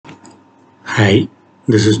Hi,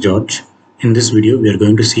 this is George. In this video, we are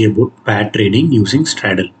going to see about pair trading using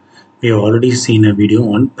Straddle. We have already seen a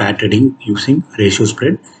video on pair trading using ratio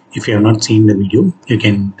spread. If you have not seen the video,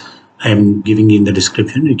 I am giving in the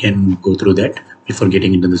description. You can go through that before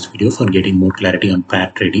getting into this video for getting more clarity on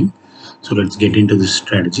pair trading. So let's get into this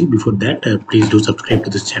strategy. Before that, please do subscribe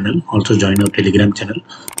to this channel. Also join our Telegram channel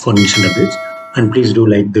for instant updates. And please do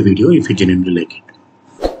like the video if you genuinely like it.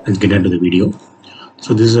 Let's get into the video.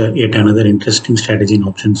 So this is yet another interesting strategy in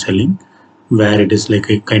option selling, where it is like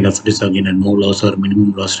a kind of, it is again a no loss or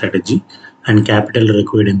minimum loss strategy, and capital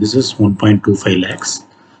required in this is 1.25 lakhs.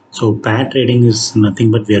 So pair trading is nothing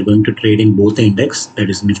but we are going to trade in both the index, that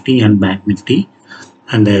is Nifty and Bank Nifty,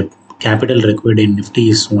 and the capital required in Nifty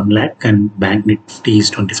is 1 lakh and Bank Nifty is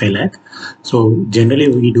 25 lakh. So generally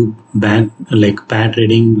we do bank like pair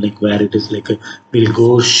trading, like where it is like we'll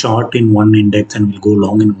go short in one index and we'll go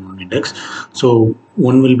long in one index. So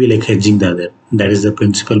one will be like hedging the other. That is the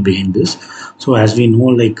principle behind this. So as we know,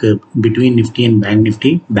 like between Nifty and Bank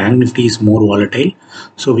Nifty is more volatile.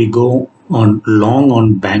 So we go on long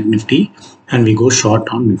on Bank Nifty and we go short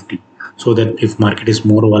on Nifty. So that if market is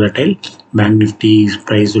more volatile, Bank Nifty's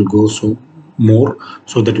price will go so more,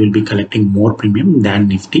 so that we'll be collecting more premium than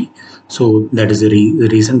Nifty. So that is the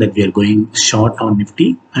reason that we are going short on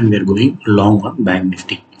Nifty and we are going long on Bank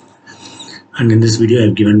Nifty. And in this video, I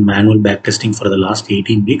have given manual backtesting for the last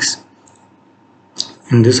 18 weeks.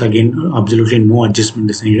 In this, again, absolutely no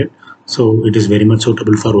adjustment is needed. So it is very much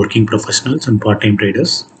suitable for working professionals and part-time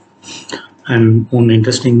traders. And one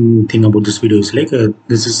interesting thing about this video is like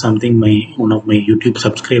this is something one of my YouTube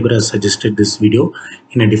subscriber has suggested this video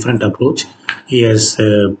in a different approach. He has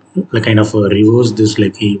like kind of reversed this,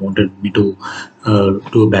 like he wanted me to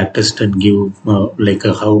do a backtest and give like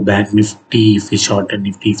how Bank Nifty if we short and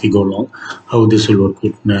Nifty if we go long, how this will work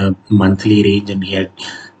with monthly range, and he had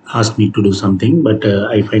asked me to do something, but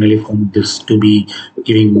I finally found this to be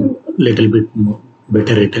giving little bit more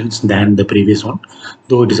better returns than the previous one,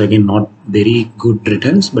 though it is again not very good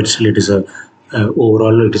returns, but still it is a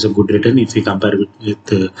overall it is a good return if we compare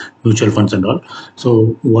with mutual funds and all.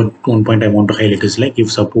 So one point I want to highlight is like, if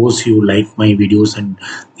suppose you like my videos and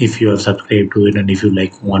if you have subscribed to it and if you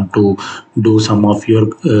like want to do some of your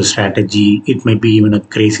strategy, it might be even a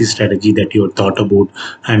crazy strategy that you thought about,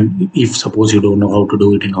 and if suppose you don't know how to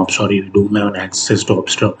do it in offshore, you don't have access to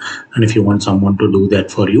offshore, and if you want someone to do that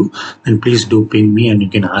for you, then please do ping me and you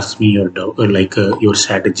can ask me your your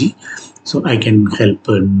strategy, so I can help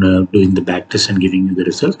in doing the backtest and giving you the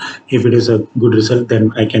result. If it is a good result,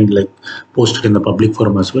 then I can like post it in the public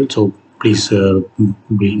forum as well. So please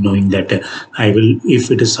be knowing that I will,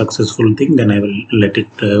 if it is successful thing, then I will let it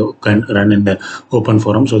run in the open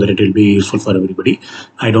forum so that it will be useful for everybody.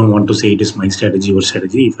 I don't want to say it is my strategy or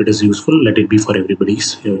strategy. If it is useful, let it be for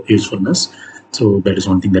everybody's usefulness. So that is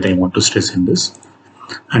one thing that I want to stress in this.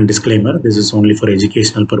 And disclaimer, this is only for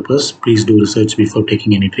educational purpose. Please do research before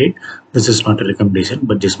taking any trade. This is not a recommendation,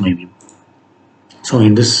 but just my view. So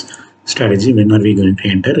in this strategy, when are we going to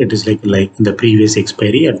enter? It is like the previous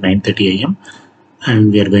expiry at 9:30 a.m.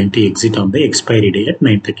 and we are going to exit on the expiry day at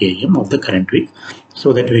 9:30 a.m. of the current week,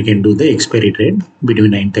 so that we can do the expiry trade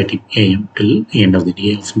between 9:30 a.m. till the end of the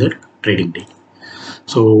day of the trading day.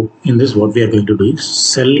 So in this, what we are going to do is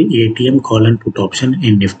sell ATM call and put option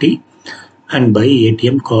in Nifty and buy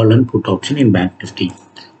ATM call and put option in Bank Nifty.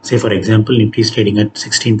 Say for example, Nifty is trading at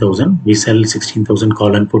 16,000, we sell 16,000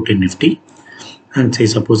 call and put in Nifty. And say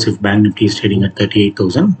suppose if Bank Nifty is trading at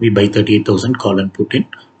 38,000, we buy 38,000 call and put in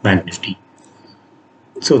Bank Nifty.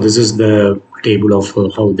 So this is the table of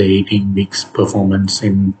how the 18 weeks performance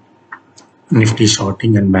in Nifty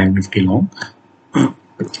shorting and Bank Nifty long.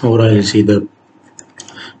 Overall, you see the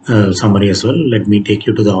summary as well. Let me take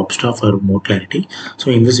you to the Opstra for more clarity. So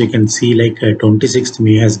in this, you can see like 26th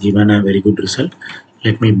May has given a very good result.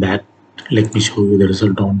 Let me show you the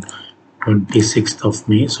result on 26th of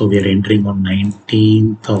May. So we are entering on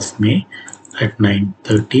 19th of May at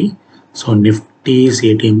 9:30. So Nifty's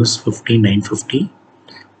ATM is 5950.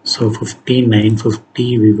 So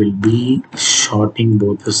 5950, we will be shorting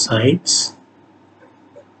both the sides.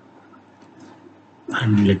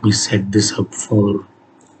 And let me set this up for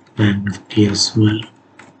Bank Nifty as well.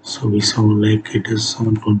 So we saw like it is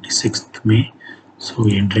on 26th May. So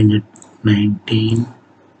we entering at 19,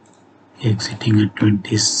 exiting at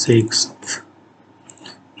 26th.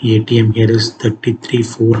 ATM here is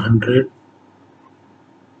 33,400.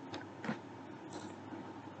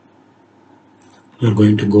 We are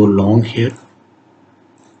going to go long here.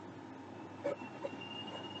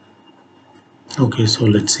 Okay, so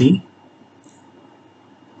let's see.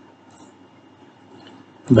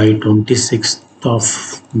 By 26th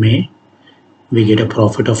of May, we get a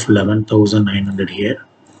profit of 11,900 here,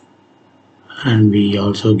 and we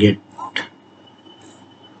also get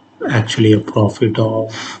actually a profit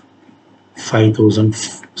of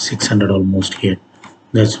 5,600 almost here.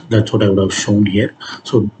 That's what I would have shown here.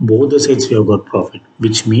 So both the sides we have got profit,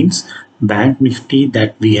 which means bank nifty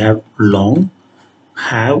that we have long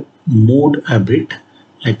have moved a bit,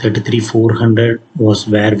 like 33,400 was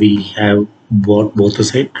where we have bought both the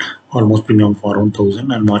side, almost premium for around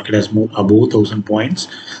 1,000, and market has moved above 1,000 points.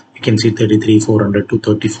 You can see 33,400 to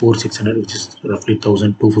 34,600, which is roughly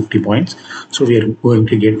 1,250 points. So we are going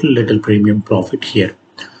to get a little premium profit here.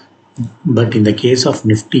 But in the case of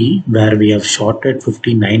Nifty, where we have shorted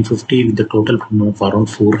 5950 with the total premium of around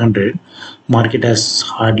 400, market has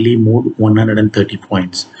hardly moved 130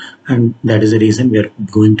 points. And that is the reason we are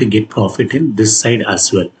going to get profit in this side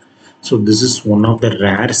as well. So this is one of the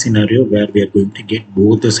rare scenario where we are going to get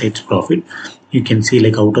both the sides profit. You can see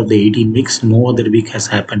like out of the 18 weeks, no other week has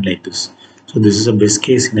happened like this. So this is a best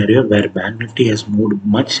case scenario where Bank Nifty has moved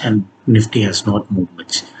much and Nifty has not moved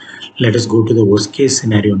much. Let us go to the worst case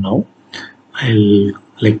scenario now. I'll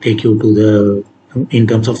like take you to the, in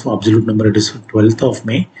terms of absolute number, it is 12th of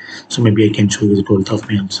May. So maybe I can show you the 12th of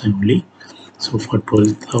May also only. So for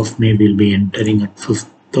 12th of May, we'll be entering at 5th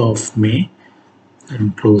of May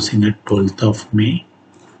and closing at 12th of May.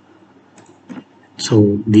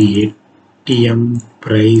 So the ATM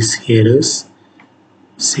price here is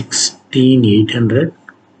 16,800.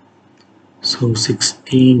 So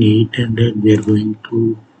 16,800 we are going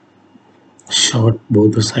to short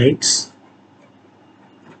both the sides,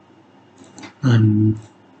 and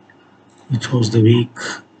which was the week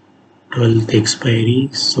 12th expiry.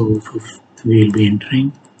 So 5th we will be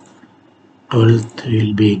entering, 12th we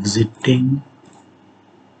will be exiting,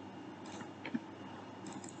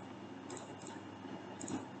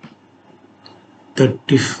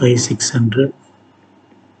 35,600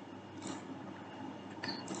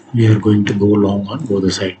 we are going to go long on both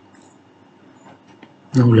the side.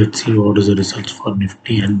 Now let's see what is the results for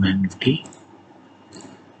Nifty and Bank Nifty.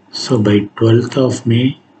 So by 12th of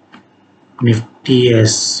May, Nifty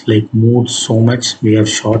has like moved so much. We have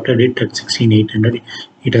shorted it at 16,800.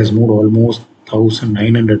 It has moved almost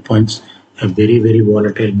 1,900 points. A very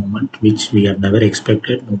volatile moment which we have never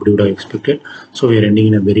expected. Nobody would have expected. So we are ending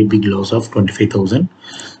in a very big loss of 25,000.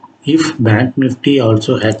 If Bank Nifty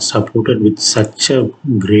also had supported with such a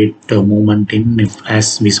great movement in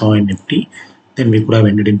as we saw in Nifty, then we could have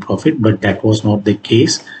ended in profit, but that was not the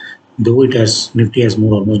case. Though it has, Nifty has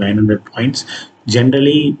moved almost 900 points.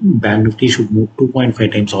 Generally, Bank Nifty should move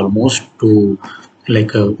 2.5 times almost to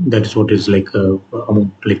like that is what is like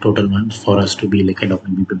amount, like total ones for us to be like kind of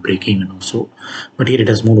maybe breaking and also. But here it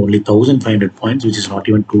has moved only 1,500 points, which is not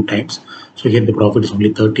even 2 times. So here the profit is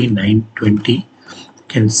only 3920.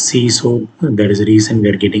 Can see, so that is the reason we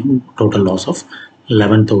are getting total loss of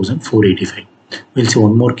 11,485. We'll see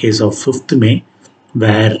one more case of 5th May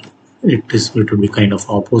where it will be kind of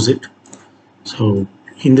opposite. So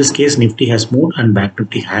in this case, Nifty has moved and Bank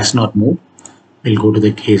Nifty has not moved. We'll go to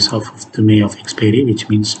the case of 5th May of expiry, which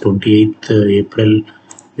means 28th April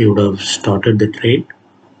we would have started the trade,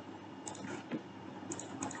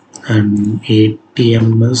 and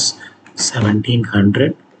ATM is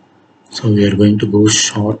 1,700. So we are going to go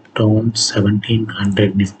short on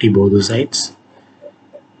 1,700 Nifty both the sides,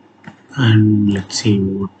 and let's see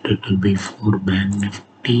what it will be for Bank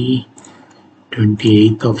Nifty.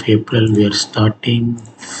 28th of April we are starting,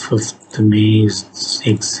 5th May is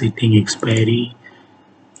exiting expiry,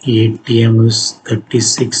 ATM is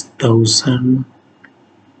 36,000.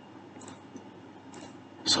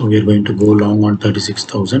 So we are going to go long on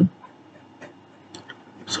 36,000.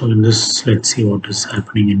 So in this, let's see what is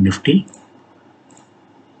happening in Nifty.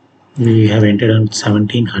 We have entered on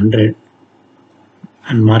 1,700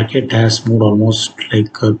 and market has moved almost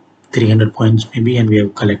like 300 points maybe, and we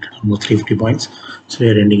have collected almost 350 points. So we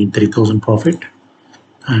are ending in 3,000 profit.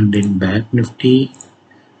 And in Bank Nifty,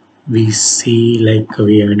 we see like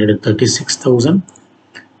we have ended at 36,000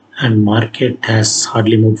 and market has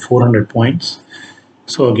hardly moved 400 points.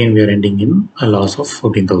 So again, we are ending in a loss of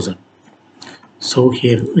 14,000. So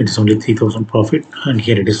here it is only 3,000 profit and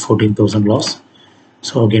here it is 14,000 loss.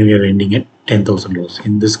 So again we are ending at 10,000 loss.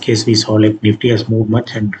 In this case we saw like Nifty has moved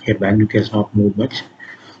much and here Bank Nifty has not moved much.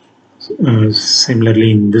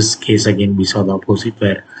 Similarly in this case again we saw the opposite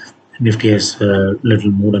where Nifty has little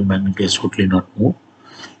moved and Bank Nifty has totally not moved.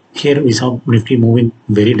 Here we saw Nifty moving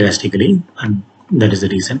very drastically and that is the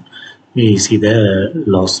reason we see the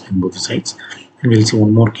loss in both sides. And we'll see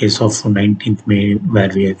one more case of 19th May where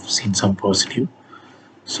we have seen some positive.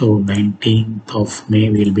 So 19th of May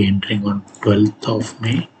we'll be entering on 12th of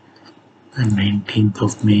May The 19th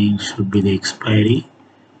of May should be the expiry,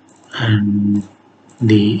 and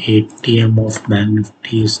the ATM of Bank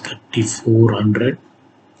Nifty is 3400.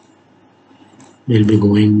 We'll be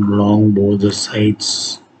going long both the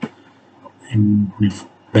sides in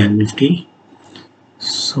Bank Nifty.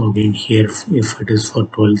 So again here, if it is for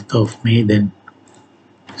 12th of May, then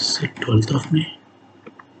set 12th of May.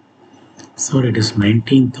 Sorry, it is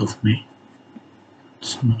 19th of May.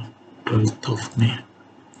 It's not 12th of May.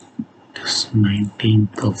 It is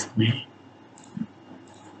 19th of May.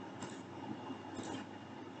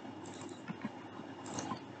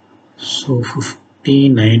 So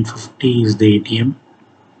 5950 is the ATM.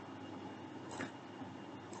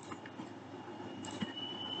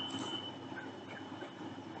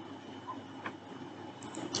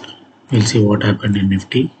 We'll see what happened in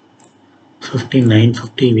Nifty.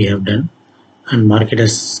 5950 we have done, and market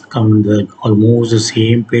has come almost the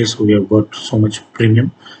same pace. So we have got so much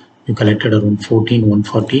premium. We collected around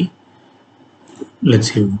 14140.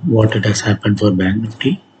 Let's see what it has happened for Bank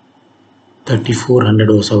Nifty. 3400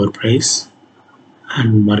 was our price,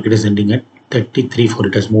 and market is ending at 33.4.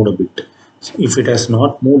 It has moved a bit. So if it has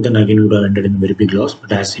not moved, then again we would have ended in a very big loss.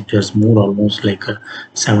 But as it has moved almost like a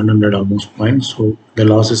 700 almost points, so the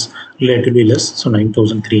loss is relatively less. So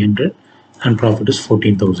 9,300, and profit is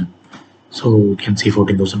 14,000. So you can see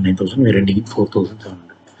 14,000, 9,000. We're ending in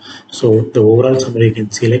 4,700. So the overall summary, you can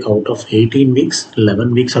see like out of 18 weeks,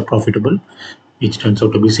 11 weeks are profitable, which turns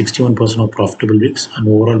out to be 61% of profitable weeks, and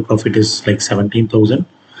overall profit is like 17,000.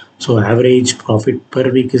 So average profit per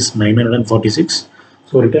week is 946.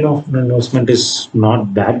 So return on investment is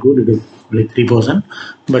not that good. It is only 3%.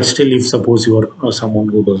 But still, if suppose you are someone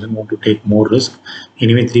who doesn't want to take more risk,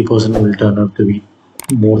 anyway 3% will turn out to be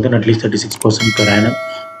more than at least 36% per annum,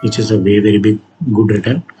 which is a very big good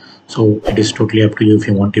return. So it is totally up to you. If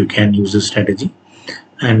you want, you can use this strategy.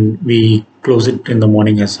 And we close it in the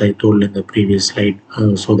morning, as I told in the previous slide,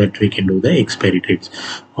 so that we can do the expiry trades.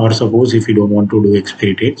 Or suppose if you don't want to do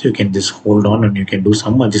expiry trades, you can just hold on and you can do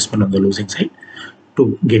some adjustment on the losing side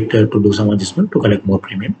to get to do some adjustment to collect more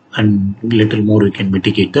premium, and little more you can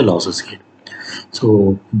mitigate the losses here.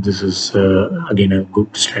 So this is again a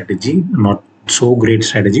good strategy, not so great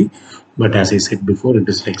strategy, but as I said before, it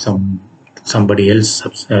is like somebody else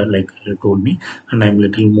told me, and I'm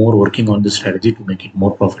little more working on this strategy to make it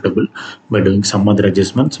more profitable by doing some other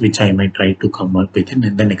adjustments, which I might try to come up with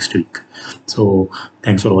in the next week. So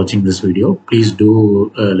thanks for watching this video. Please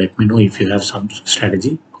do let me know if you have some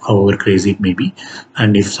strategy, however crazy it may be,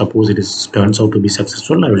 and if suppose it turns out to be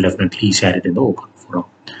successful, I will definitely share it in the open forum.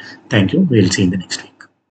 Thank you. We'll see you in the next week.